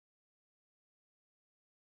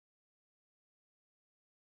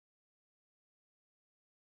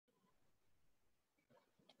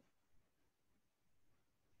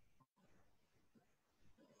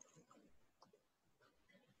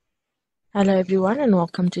Hello everyone and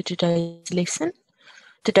welcome to today's lesson.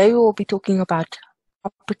 Today we will be talking about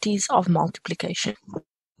properties of multiplication.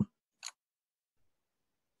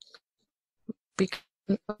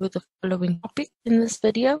 Beginning with the following topic in this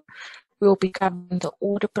video, we will be covering the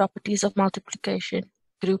order properties of multiplication,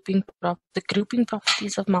 the grouping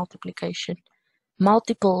properties of multiplication,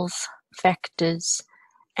 multiples, factors,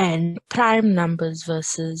 and prime numbers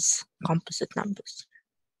versus composite numbers.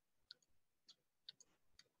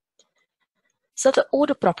 So the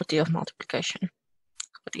order property of multiplication,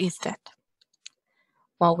 what is that?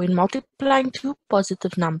 Well, when multiplying two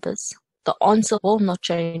positive numbers, the answer will not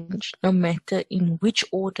change no matter in which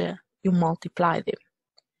order you multiply them.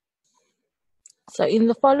 So in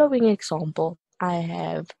the following example, I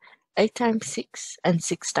have 8 times 6 and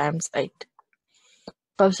 6 times 8.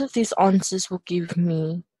 Both of these answers will give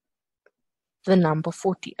me the number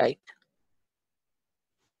 48,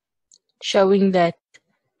 showing that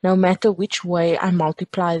no matter which way I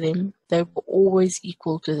multiply them, they will always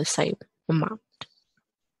equal to the same amount.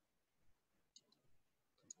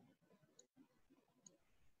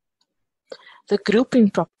 The grouping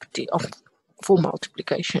property for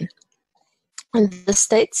multiplication. And this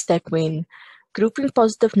states that when grouping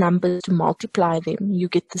positive numbers to multiply them, you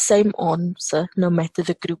get the same answer no matter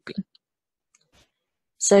the grouping.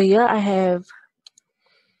 So here I have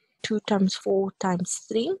 2 times 4 times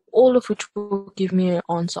 3, all of which will give me an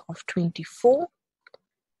answer of 24.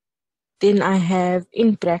 Then I have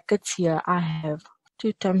in brackets here, I have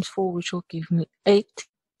 2 times 4, which will give me 8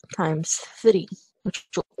 times 3, which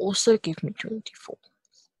will also give me 24.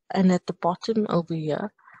 And at the bottom over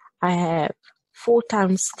here, I have 4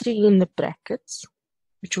 times 3 in the brackets,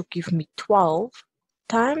 which will give me 12,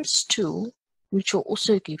 times 2, which will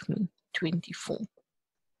also give me 24.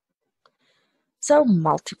 So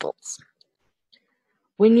multiples.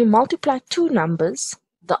 When you multiply two numbers,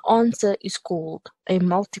 the answer is called a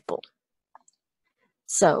multiple.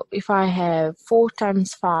 So if I have 4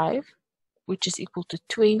 times 5, which is equal to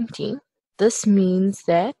 20, this means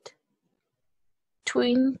that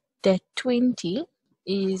 20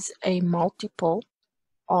 is a multiple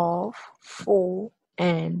of 4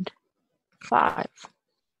 and 5.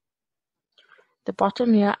 The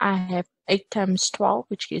bottom here I have 8 times 12,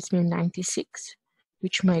 which gives me 96,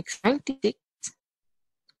 which makes 96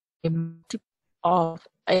 a multiple of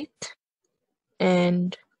 8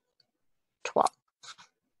 and 12.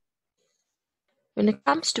 When it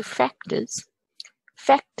comes to factors,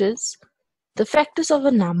 the factors of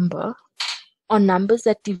a number are numbers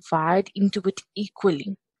that divide into it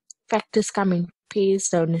equally. Factors come in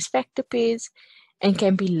pairs known as factor pairs and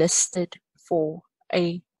can be listed for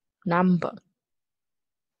a number.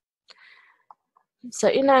 So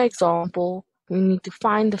in our example, we need to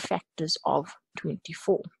find the factors of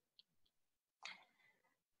 24.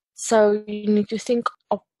 So you need to think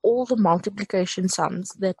of all the multiplication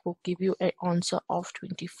sums that will give you an answer of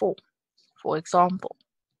 24. For example,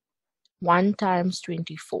 1 times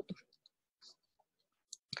 24,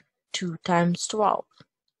 2 times 12,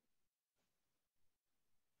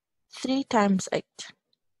 3 times 8,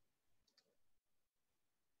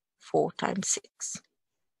 4 times 6.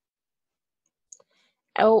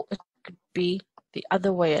 Or it could be the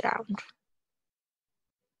other way around.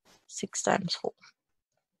 6 times 4,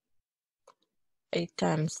 8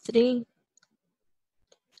 times 3,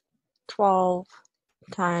 12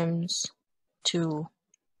 times 2,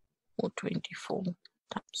 or 24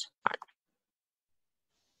 times 1.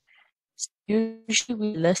 So usually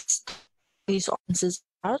we list these answers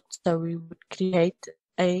out, so we would create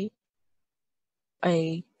a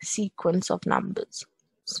sequence of numbers.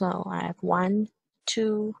 So I have 1,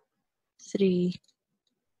 2, 3,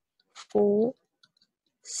 4,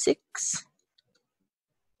 6,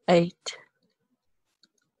 8,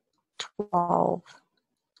 12,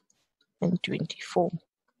 and 24.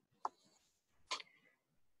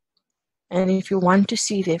 And if you want to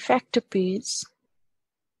see their factor pairs,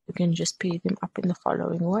 you can just pair them up in the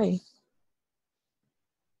following way.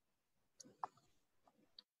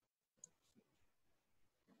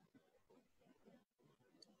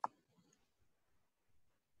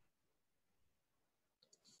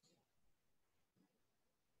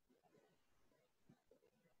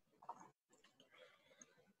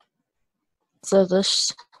 So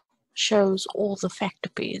this shows all the factor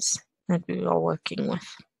pairs that we are working with.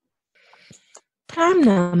 Prime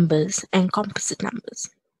numbers and composite numbers.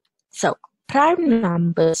 So prime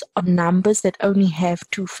numbers are numbers that only have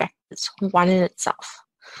two factors, one in itself.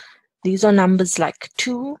 These are numbers like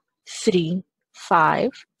 2, 3, 5,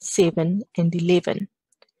 7, and 11.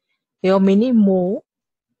 There are many more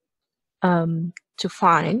to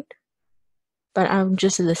find, but I'm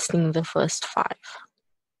just listing the first 5.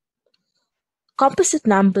 Composite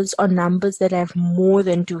numbers are numbers that have more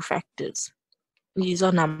than 2 factors. These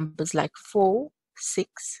are numbers like 4,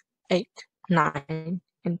 6, 8, 9,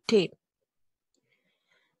 and 10.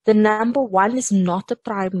 The number 1 is not a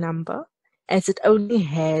prime number as it only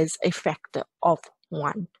has a factor of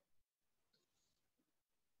 1.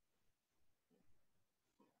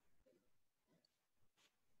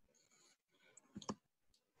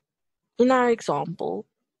 In our example,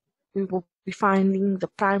 we will be finding the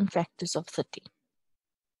prime factors of 30.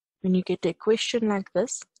 When you get a question like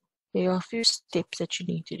this, there are a few steps that you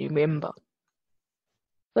need to remember.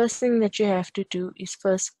 First thing that you have to do is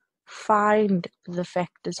first find the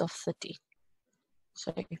factors of 30.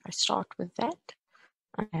 So if I start with that,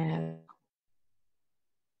 I have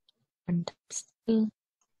 1 times 10,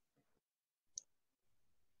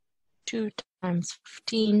 2 times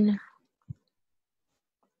 15,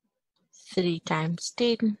 3 times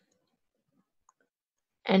 10,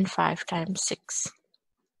 and 5 times 6.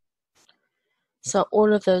 So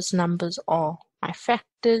all of those numbers are my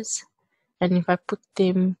factors, and if I put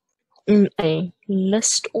them in a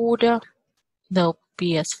list order, they'll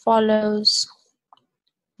be as follows: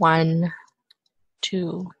 1,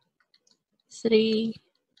 2, 3,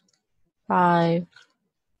 5,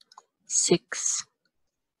 6,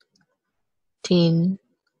 10,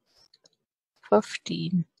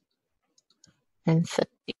 15, and 30.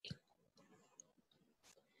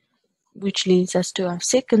 Which leads us to our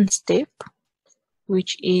second step,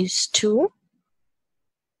 which is to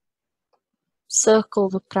circle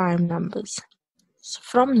the prime numbers. So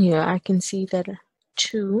from here, I can see that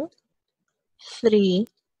 2, 3,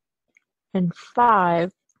 and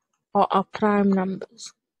 5 are our prime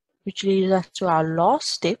numbers, which leads us to our last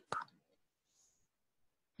step,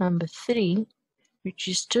 number 3, which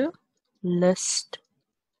is to list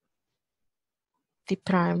the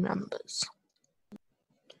prime numbers.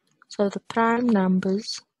 So the prime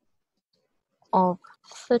numbers of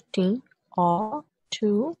 30 are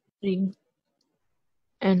 2, 3,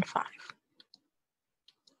 and 5.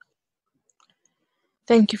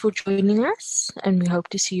 Thank you for joining us, and we hope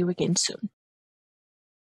to see you again soon.